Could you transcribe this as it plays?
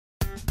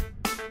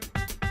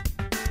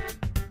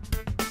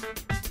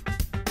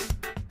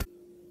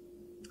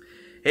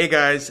Hey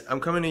guys, I'm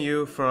coming to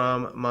you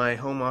from my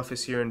home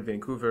office here in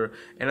Vancouver,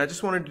 and I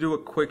just wanted to do a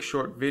quick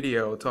short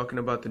video talking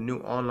about the new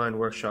online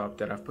workshop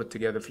that I've put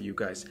together for you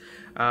guys.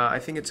 I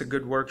think it's a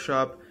good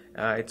workshop.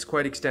 It's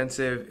quite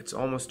extensive. It's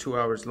almost 2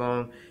 hours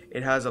long.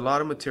 It has a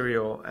lot of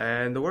material,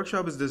 and the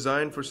workshop is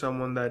designed for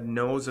someone that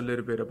knows a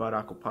little bit about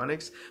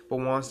aquaponics but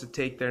wants to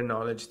take their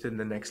knowledge to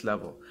the next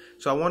level.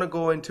 So I want to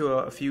go into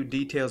a few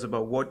details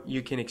about what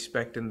you can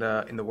expect in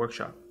the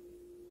workshop.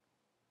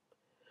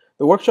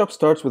 The workshop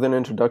starts with an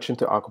introduction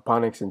to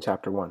aquaponics in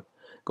Chapter 1,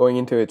 going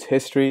into its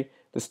history,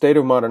 the state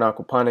of modern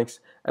aquaponics,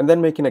 and then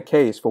making a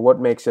case for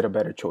what makes it a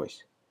better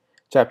choice.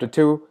 Chapter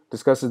 2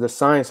 discusses the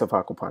science of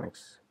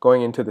aquaponics,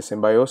 going into the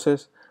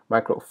symbiosis,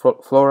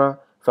 microflora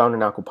found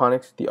in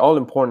aquaponics, the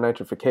all-important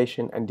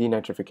nitrification and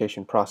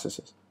denitrification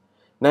processes.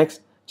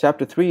 Next,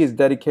 Chapter 3 is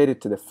dedicated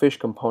to the fish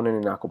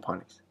component in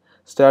aquaponics,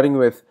 starting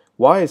with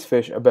why is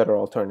fish a better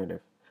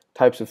alternative,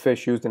 types of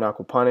fish used in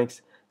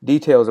aquaponics,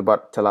 details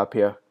about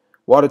tilapia,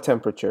 water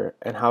temperature,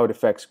 and how it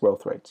affects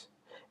growth rates.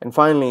 And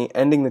finally,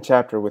 ending the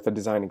chapter with a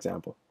design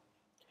example.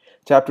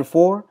 Chapter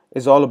 4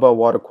 is all about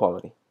water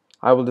quality.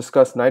 I will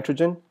discuss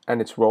nitrogen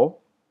and its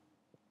role,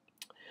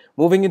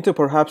 moving into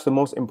perhaps the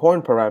most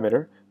important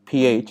parameter,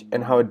 pH,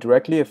 and how it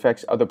directly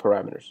affects other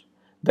parameters.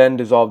 Then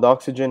dissolved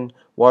oxygen,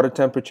 water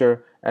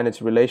temperature, and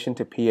its relation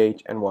to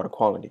pH and water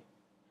quality.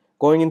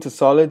 Going into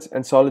solids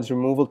and solids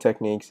removal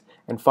techniques,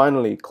 and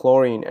finally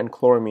chlorine and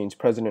chloramines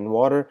present in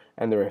water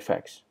and their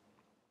effects.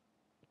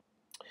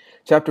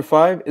 Chapter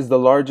 5 is the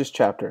largest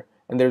chapter,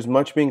 and there's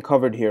much being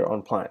covered here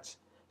on plants,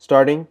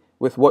 starting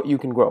with what you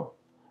can grow,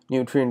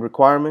 nutrient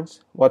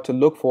requirements, what to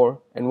look for,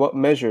 and what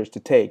measures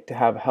to take to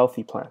have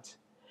healthy plants,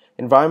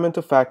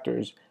 environmental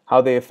factors, how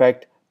they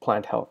affect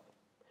plant health.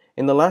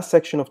 In the last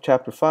section of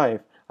Chapter 5,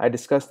 I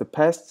discussed the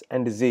pests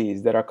and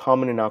disease that are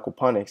common in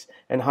aquaponics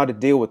and how to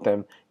deal with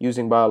them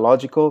using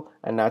biological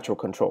and natural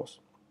controls.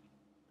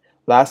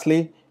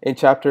 Lastly,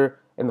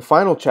 in the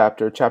final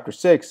chapter, Chapter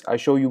 6, I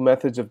show you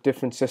methods of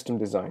different system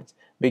designs,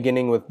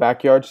 beginning with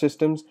backyard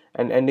systems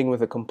and ending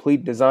with a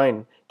complete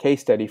design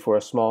case study for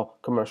a small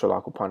commercial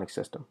aquaponics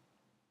system.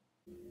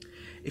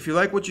 If you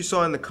like what you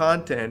saw in the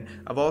content,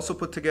 I've also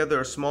put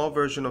together a small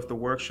version of the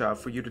workshop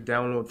for you to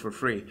download for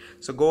free.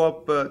 So go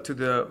up to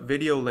the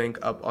video link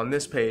up on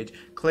this page,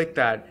 click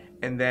that,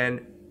 and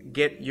then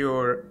get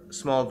your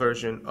small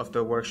version of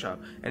the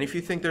workshop. And if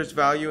you think there's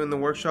value in the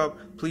workshop,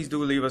 please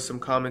do leave us some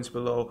comments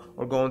below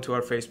or go onto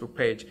our Facebook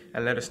page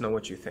and let us know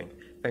what you think.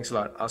 Thanks a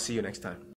lot. I'll see you next time.